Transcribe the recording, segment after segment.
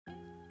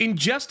In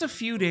just a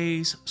few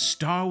days,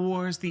 Star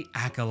Wars: The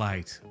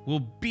Acolyte will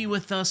be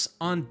with us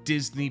on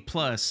Disney+.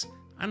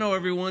 I know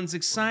everyone's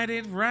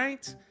excited,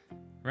 right?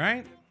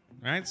 Right?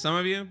 Some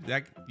of you,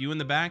 you in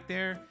the back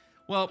there?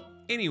 Well,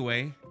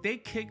 anyway, they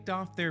kicked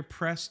off their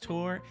press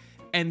tour,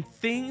 and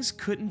things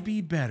couldn't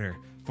be better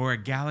for a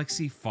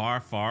galaxy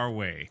far, far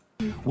away.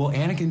 Well,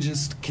 Anakin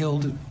just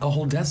killed a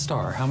whole Death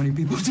Star. How many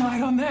people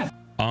died on that?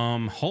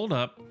 Hold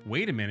up.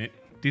 Wait a minute.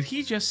 Did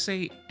he just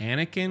say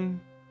Anakin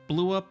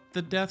blew up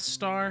the Death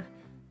Star?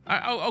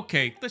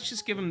 Okay, let's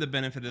just give him the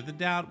benefit of the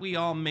doubt. We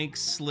all make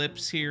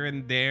slips here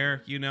and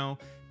there, you know.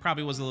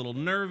 Probably was a little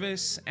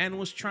nervous and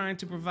was trying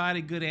to provide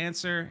a good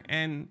answer.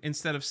 And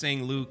instead of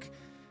saying Luke,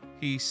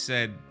 he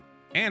said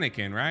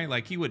Anakin, right?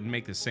 Like, he wouldn't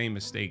make the same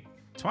mistake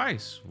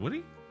twice, would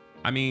he?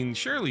 I mean,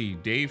 surely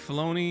Dave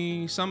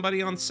Filoni,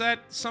 somebody on set,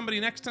 somebody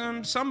next to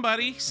him,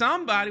 somebody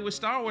with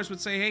Star Wars would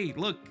say, hey,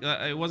 look,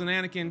 it wasn't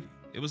Anakin,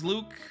 it was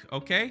Luke,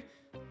 okay?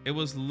 It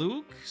was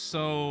Luke,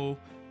 so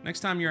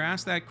next time you're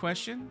asked that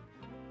question,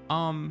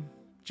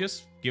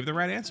 just give the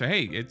right answer.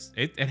 Hey,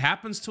 it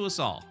happens to us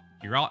all.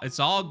 It's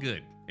all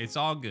good. It's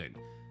all good.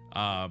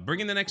 Bring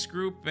in the next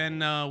group and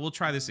we'll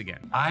try this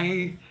again.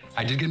 I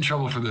did get in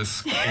trouble for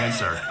this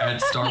answer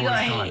at Star Wars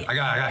Con. I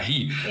got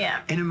heat.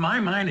 Yeah. And in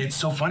my mind, it's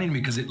so funny to me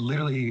because it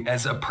literally,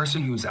 as a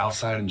person who's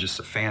outside and just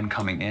a fan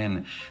coming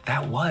in,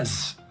 that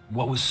was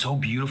what was so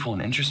beautiful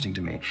and interesting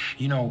to me.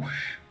 You know,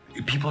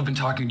 people have been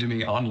talking to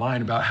me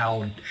online about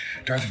how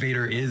Darth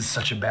Vader is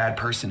such a bad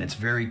person. It's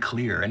very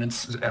clear, and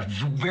it's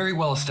very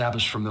well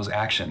established from those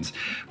actions.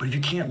 But if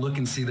you can't look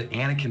and see that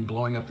Anakin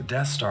blowing up the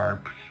Death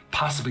Star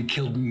possibly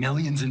killed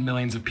millions and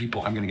millions of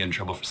people, I'm gonna get in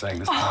trouble for saying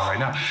this right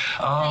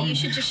now. You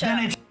should just shut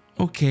up.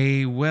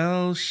 Okay,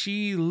 well,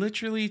 she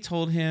literally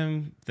told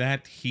him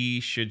that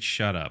he should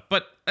shut up.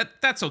 But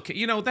that's okay.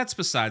 You know, that's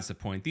besides the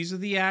point. These are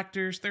the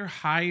actors. They're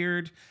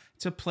hired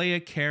to play a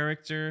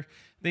character.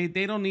 They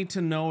don't need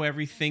to know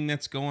everything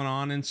that's going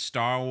on in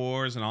Star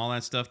Wars and all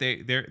that stuff.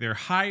 They're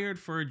hired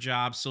for a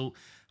job, so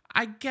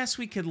I guess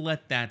we could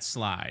let that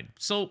slide.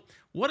 So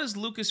what does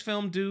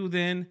Lucasfilm do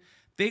then?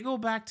 They go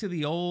back to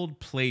the old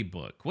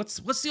playbook.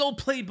 What's the old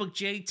playbook,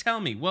 Jay? Tell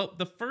me. Well,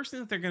 the first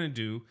thing that they're going to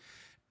do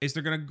is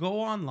they're going to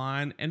go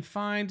online and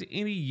find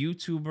any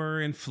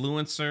YouTuber,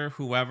 influencer,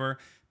 whoever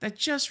that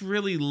just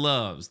really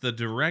loves the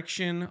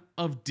direction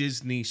of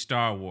Disney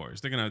Star Wars.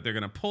 They're going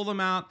to pull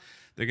them out.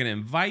 They're going to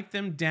invite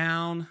them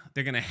down.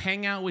 They're going to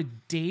hang out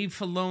with Dave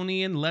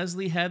Filoni and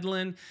Leslie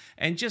Headland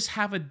and just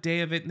have a day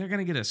of it. And they're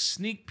going to get a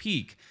sneak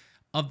peek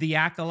of The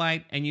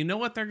Acolyte. And you know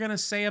what they're going to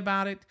say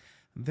about it?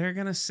 They're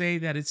going to say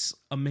that it's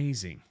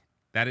amazing,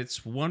 that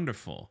it's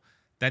wonderful,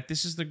 that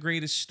this is the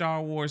greatest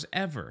Star Wars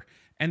ever,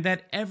 and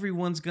that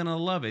everyone's going to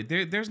love it.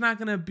 There's not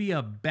going to be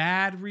a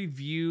bad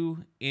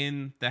review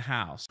in the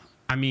house.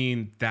 I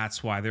mean,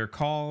 that's why they're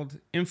called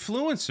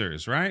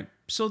influencers, right?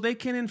 So they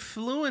can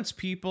influence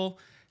people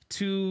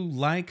to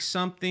like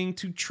something,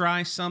 to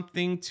try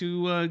something,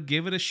 to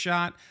give it a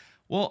shot.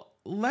 Well,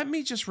 let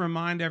me just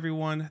remind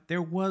everyone,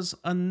 there was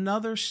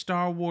another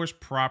Star Wars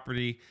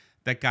property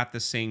that got the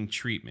same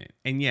treatment.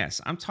 And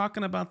yes, I'm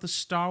talking about the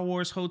Star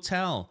Wars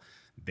Hotel.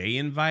 They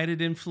invited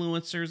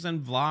influencers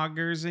and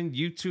vloggers and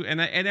YouTube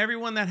and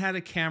everyone that had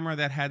a camera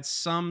that had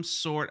some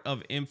sort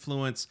of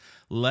influence,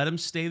 let them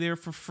stay there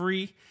for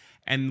free.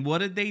 And what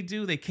did they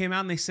do? They came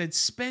out and they said,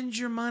 spend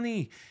your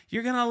money.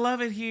 You're going to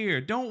love it here.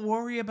 Don't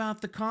worry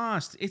about the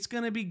cost. It's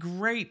going to be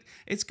great.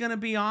 It's going to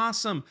be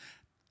awesome.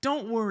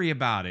 Don't worry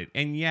about it.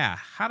 And yeah,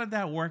 how did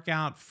that work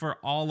out for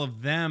all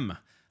of them?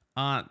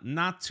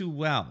 Not too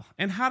well.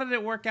 And how did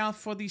it work out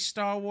for the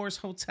Star Wars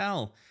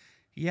Hotel?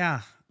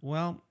 Yeah,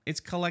 well, it's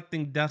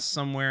collecting dust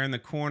somewhere in the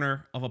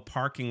corner of a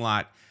parking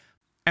lot.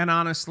 And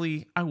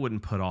honestly, I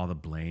wouldn't put all the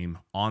blame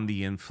on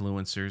the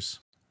influencers.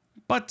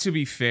 But to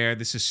be fair,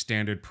 this is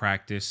standard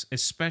practice,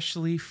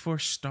 especially for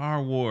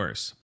Star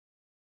Wars.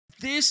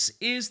 This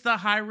is the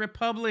High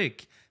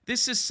Republic.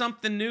 This is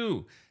something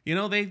new. You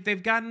know,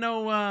 they've got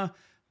no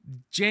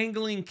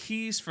jangling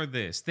keys for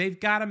this. They've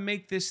got to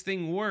make this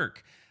thing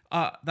work.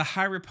 The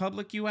High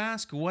Republic, you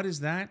ask? What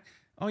is that?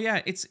 Oh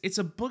yeah, it's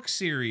a book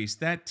series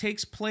that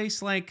takes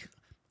place like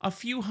a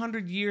few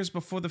hundred years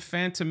before the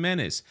Phantom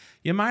Menace.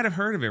 You might have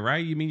heard of it,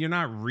 right? You mean you're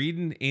not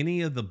reading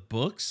any of the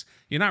books?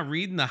 You're not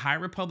reading the High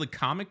Republic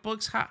comic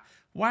books?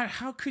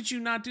 How could you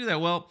not do that?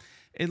 Well,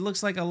 it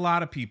looks like a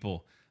lot of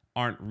people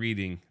aren't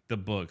reading the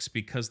books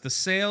because the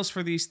sales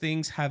for these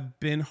things have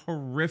been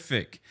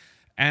horrific.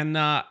 And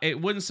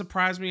it wouldn't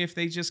surprise me if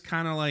they just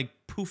kind of like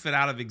poof it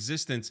out of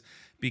existence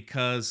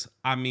because,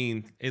 I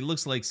mean, it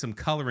looks like some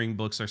coloring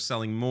books are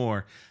selling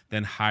more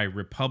than High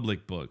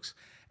Republic books.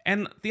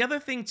 And the other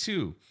thing,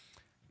 too,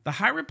 the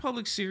High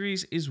Republic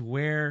series is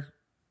where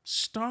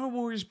Star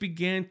Wars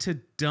began to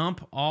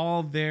dump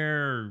all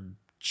their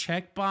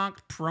checkbox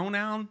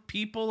pronoun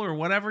people or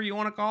whatever you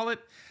want to call it.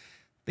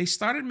 They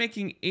started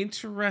making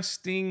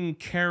interesting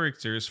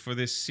characters for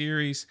this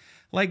series,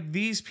 like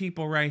these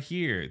people right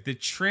here, the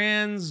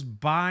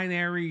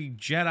trans-binary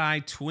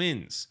Jedi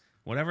twins,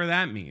 whatever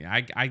that means.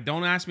 I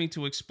don't ask me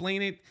to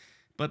explain it,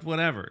 but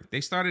whatever.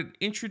 They started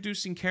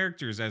introducing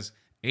characters as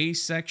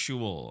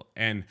asexual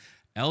and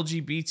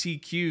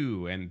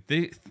LGBTQ and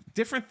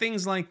different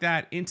things like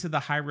that into the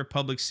High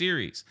Republic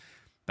series.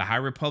 The High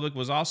Republic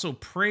was also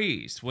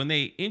praised when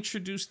they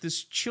introduced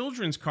this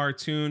children's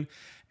cartoon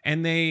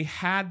and they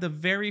had the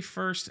very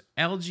first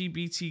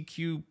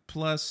LGBTQ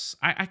plus,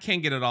 I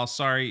can't get it all,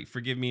 sorry,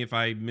 forgive me if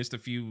I missed a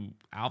few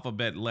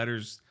alphabet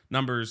letters,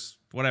 numbers,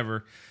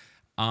 whatever,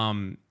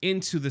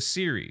 into the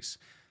series.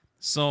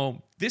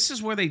 So this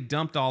is where they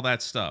dumped all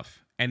that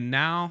stuff. And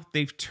now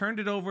they've turned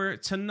it over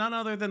to none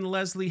other than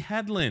Leslie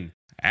Headland.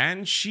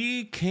 And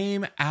she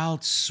came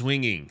out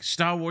swinging.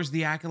 Star Wars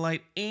The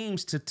Acolyte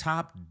aims to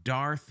top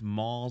Darth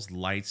Maul's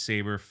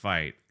lightsaber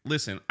fight.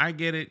 Listen, I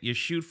get it. You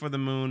shoot for the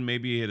moon,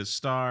 maybe you hit a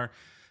star.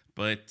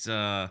 But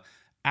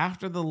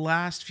after the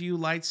last few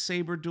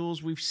lightsaber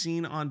duels we've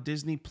seen on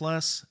Disney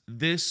Plus,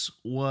 this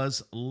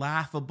was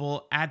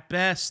laughable at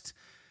best.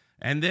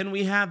 And then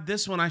we have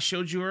this one I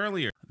showed you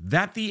earlier,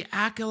 that the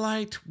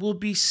Acolyte will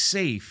be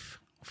safe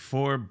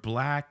for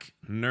black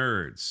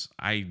nerds.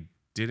 I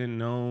didn't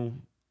know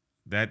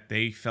that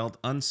they felt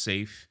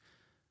unsafe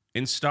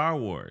in Star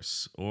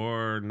Wars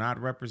or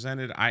not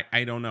represented.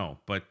 I don't know.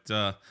 But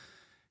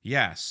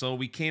yeah, so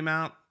we came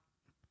out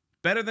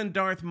better than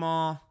Darth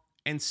Maul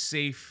and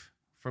safe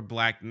for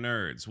black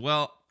nerds.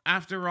 Well,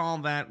 after all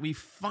that, we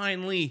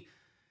finally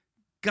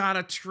got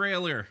a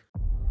trailer.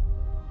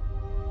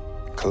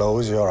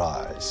 Close your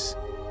eyes.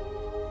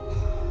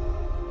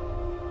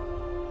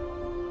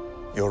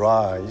 Your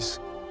eyes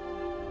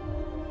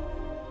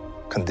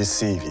can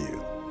deceive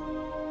you.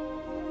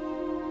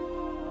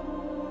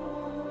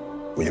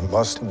 We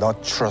must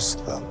not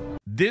trust them.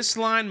 This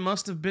line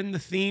must have been the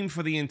theme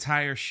for the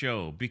entire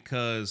show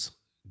because,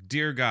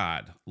 dear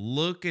God,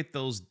 look at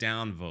those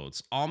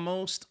downvotes.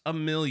 Almost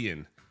 1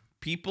 million.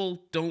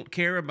 People don't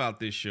care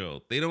about this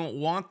show. They don't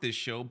want this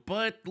show,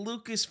 but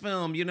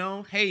Lucasfilm, you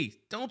know, hey,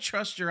 don't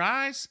trust your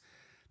eyes.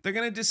 They're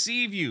going to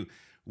deceive you.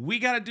 We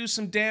got to do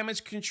some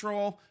damage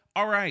control.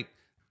 All right,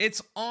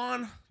 it's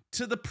on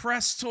to the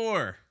press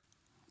tour.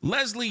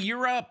 Leslie,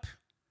 you're up.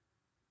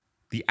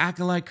 The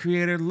Acolyte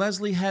creator,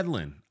 Leslie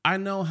Headland. I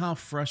know how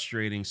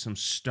frustrating some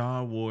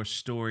Star Wars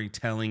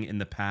storytelling in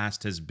the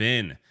past has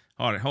been.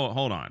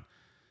 Hold on.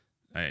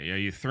 Are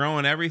you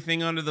throwing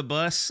everything under the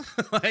bus?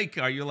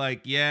 Are you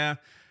like, yeah,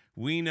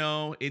 we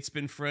know it's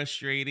been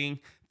frustrating.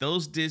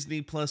 Those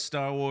Disney Plus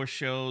Star Wars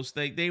shows,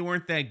 they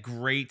weren't that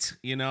great,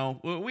 you know.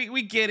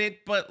 We get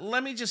it, but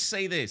let me just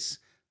say this.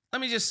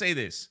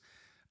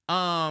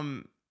 I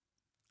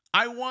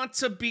want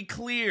to be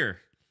clear.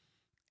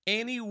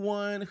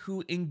 Anyone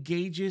who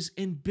engages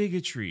in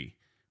bigotry,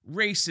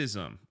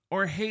 racism,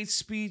 or hate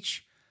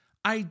speech,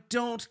 I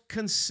don't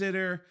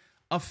consider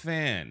a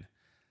fan.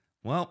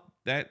 Well,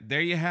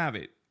 there you have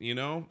it, you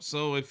know?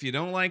 So if you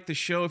don't like the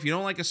show, if you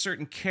don't like a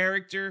certain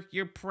character,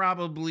 you're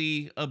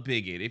probably a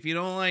bigot. If you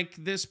don't like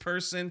this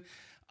person,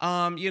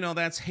 you know,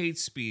 that's hate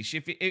speech.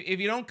 If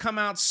you don't come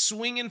out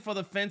swinging for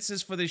the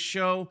fences for this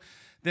show,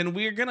 then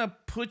we're going to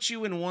put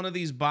you in one of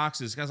these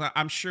boxes because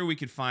I'm sure we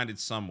could find it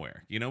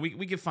somewhere. You know,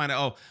 we could find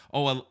a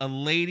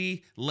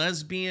lady,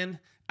 lesbian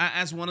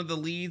as one of the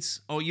leads.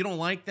 Oh, you don't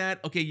like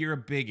that? Okay, you're a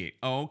bigot.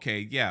 Oh,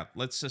 okay, yeah,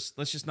 let's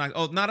just not.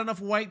 Oh, not enough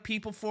white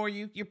people for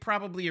you? You're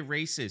probably a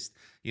racist,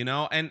 you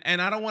know? And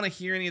I don't want to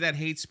hear any of that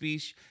hate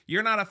speech.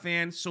 You're not a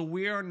fan, so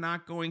we are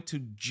not going to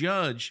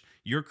judge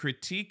your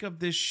critique of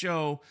this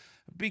show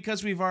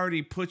because we've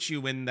already put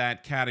you in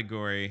that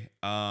category.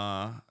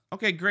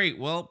 Okay, great.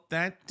 Well,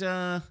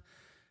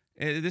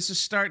 this is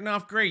starting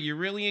off great. You're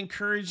really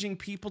encouraging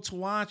people to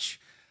watch.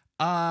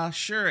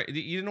 Sure.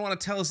 You didn't want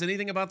to tell us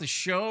anything about the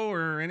show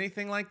or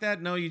anything like that?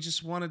 No, you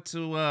just wanted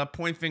to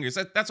point fingers.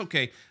 That's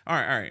okay. All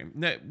right.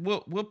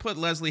 We'll put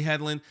Leslie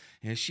Headland,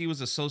 and she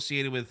was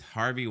associated with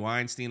Harvey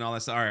Weinstein, all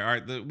that stuff. All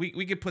right.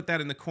 We could put that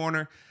in the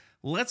corner.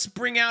 Let's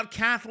bring out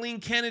Kathleen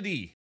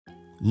Kennedy.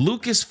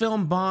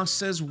 Lucasfilm boss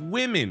says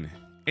women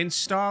in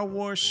Star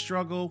Wars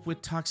struggle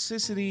with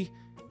toxicity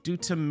due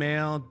to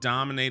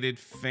male-dominated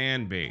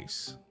fan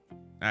base.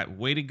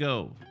 Way to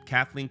go,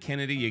 Kathleen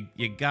Kennedy.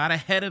 You got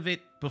ahead of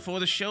it before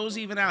the show's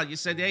even out. You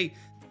said, hey,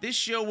 this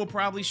show will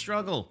probably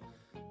struggle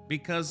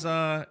because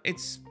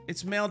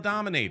it's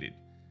male-dominated.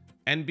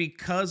 And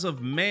because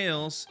of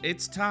males,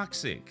 it's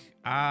toxic.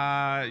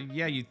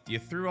 Yeah, you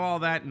threw all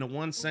that into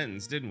one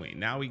sentence, didn't we?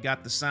 Now we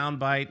got the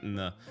soundbite and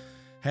the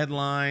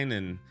headline,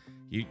 and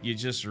you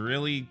just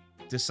really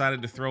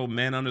decided to throw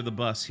men under the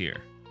bus here.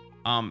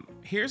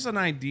 Here's an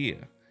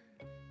idea.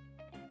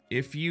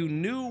 If you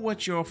knew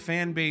what your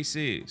fan base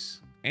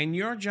is, and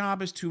your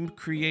job is to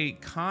create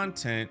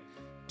content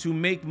to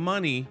make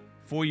money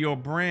for your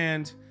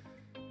brand,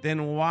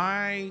 then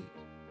why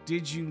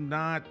did you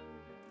not,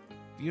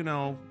 you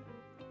know,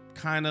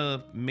 kind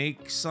of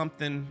make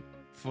something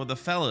for the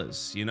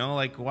fellas? You know,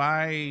 like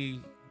why,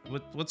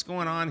 what's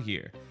going on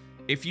here?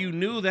 If you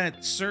knew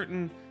that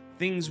certain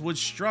things would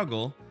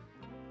struggle,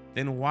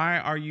 then why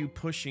are you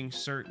pushing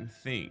certain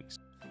things?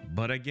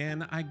 But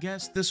again, I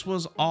guess this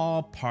was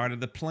all part of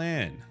the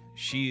plan.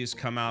 She has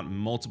come out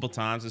multiple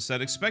times and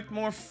said, expect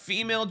more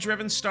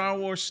female-driven Star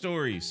Wars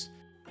stories.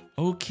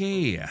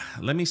 Okay,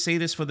 let me say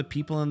this for the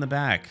people in the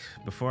back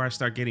before I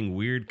start getting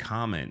weird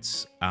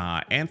comments.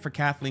 And for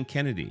Kathleen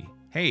Kennedy.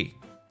 Hey,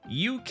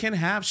 you can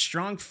have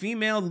strong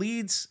female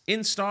leads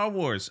in Star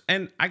Wars.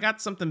 And I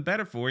got something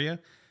better for you.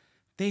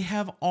 They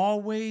have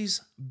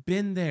always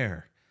been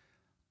there.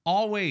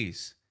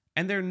 Always.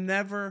 And there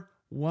never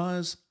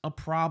was a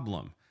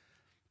problem.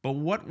 But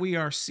what we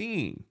are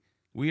seeing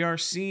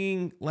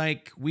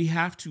like we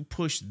have to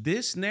push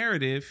this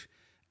narrative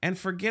and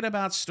forget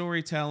about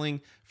storytelling,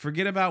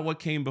 forget about what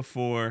came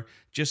before,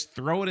 just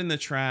throw it in the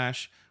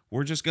trash.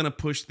 We're just going to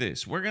push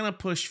this. We're going to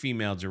push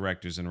female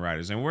directors and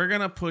writers, and we're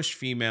going to push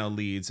female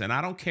leads. And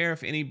I don't care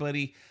if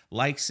anybody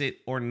likes it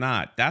or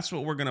not. That's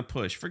what we're going to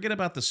push. Forget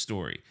about the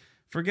story.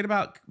 Forget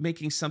about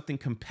making something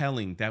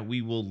compelling that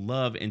we will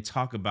love and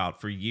talk about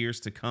for years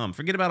to come.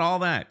 Forget about all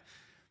that.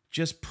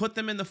 Just put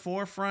them in the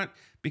forefront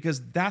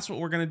because that's what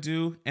we're going to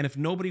do. And if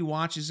nobody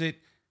watches it,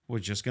 we're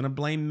just going to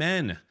blame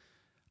men.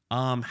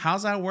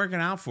 How's that working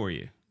out for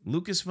you?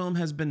 Lucasfilm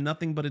has been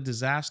nothing but a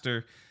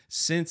disaster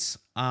since,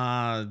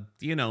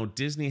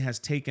 Disney has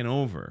taken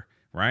over,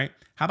 right?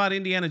 How about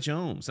Indiana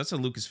Jones? That's a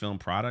Lucasfilm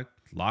product.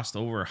 Lost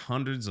over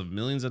hundreds of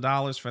millions of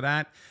dollars for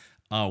that.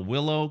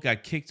 Willow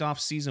got kicked off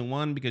season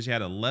 1 because you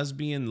had a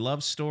lesbian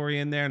love story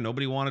in there.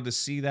 Nobody wanted to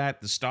see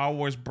that. The Star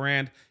Wars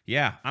brand,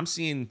 yeah, I'm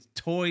seeing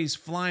toys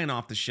flying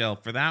off the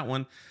shelf for that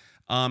one.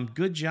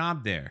 Good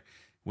job there.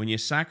 When you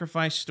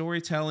sacrifice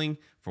storytelling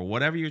for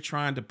whatever you're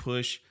trying to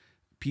push,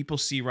 people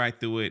see right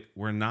through it.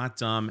 We're not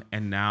dumb.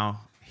 And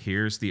now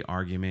here's the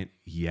argument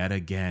yet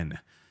again.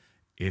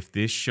 If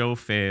this show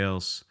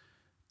fails,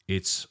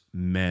 it's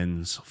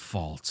men's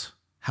fault.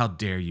 How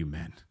dare you,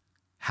 men?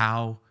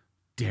 How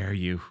dare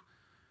you?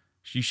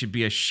 You should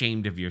be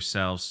ashamed of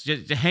yourselves.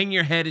 Just hang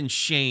your head in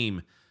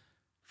shame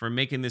for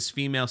making this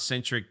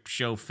female-centric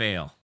show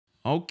fail.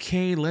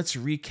 Okay, let's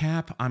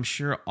recap. I'm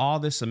sure all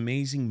this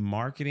amazing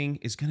marketing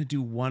is going to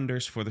do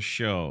wonders for the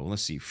show.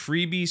 Let's see.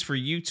 Freebies for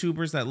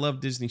YouTubers that love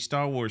Disney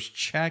Star Wars.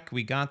 Check.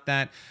 We got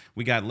that.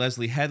 We got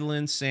Leslie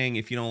Headland saying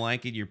if you don't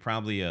like it, you're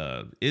probably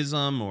a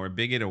ism or a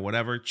bigot or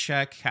whatever.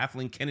 Check.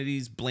 Kathleen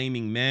Kennedy's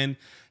blaming men.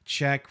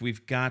 Check.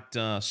 We've got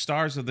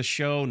stars of the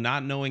show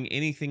not knowing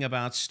anything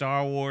about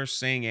Star Wars,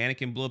 saying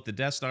Anakin blew up the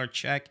Death Star.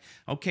 Check.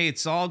 Okay,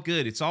 it's all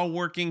good. It's all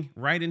working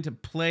right into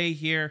play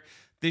here.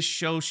 This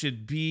show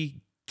should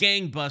be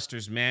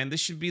gangbusters, man. This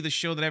should be the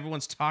show that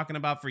everyone's talking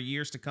about for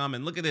years to come.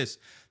 And look at this.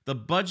 The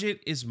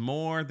budget is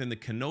more than the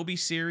Kenobi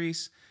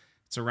series.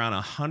 It's around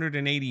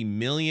 180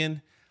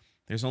 million.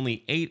 There's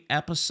only 8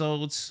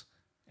 episodes,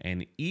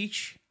 and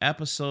each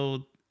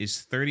episode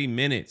is 30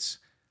 minutes.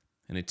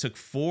 And it took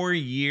 4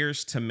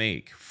 years to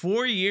make.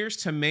 4 years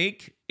to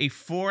make a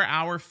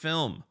 4-hour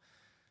film.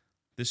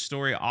 This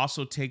story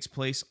also takes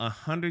place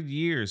 100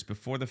 years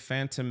before The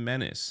Phantom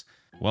Menace.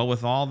 Well,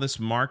 with all this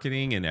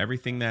marketing and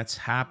everything that's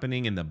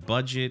happening and the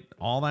budget,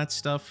 all that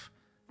stuff,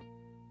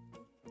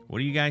 what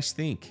do you guys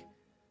think?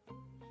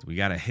 Do we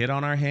got a hit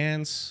on our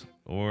hands?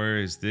 Or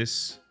is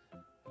this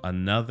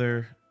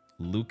another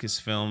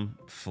Lucasfilm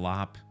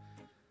flop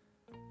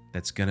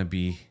that's going to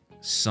be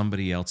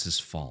somebody else's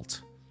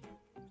fault?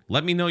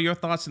 Let me know your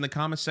thoughts in the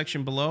comment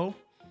section below.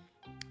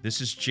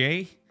 This is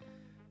Jay,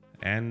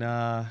 and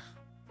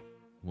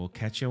we'll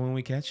catch you when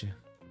we catch you.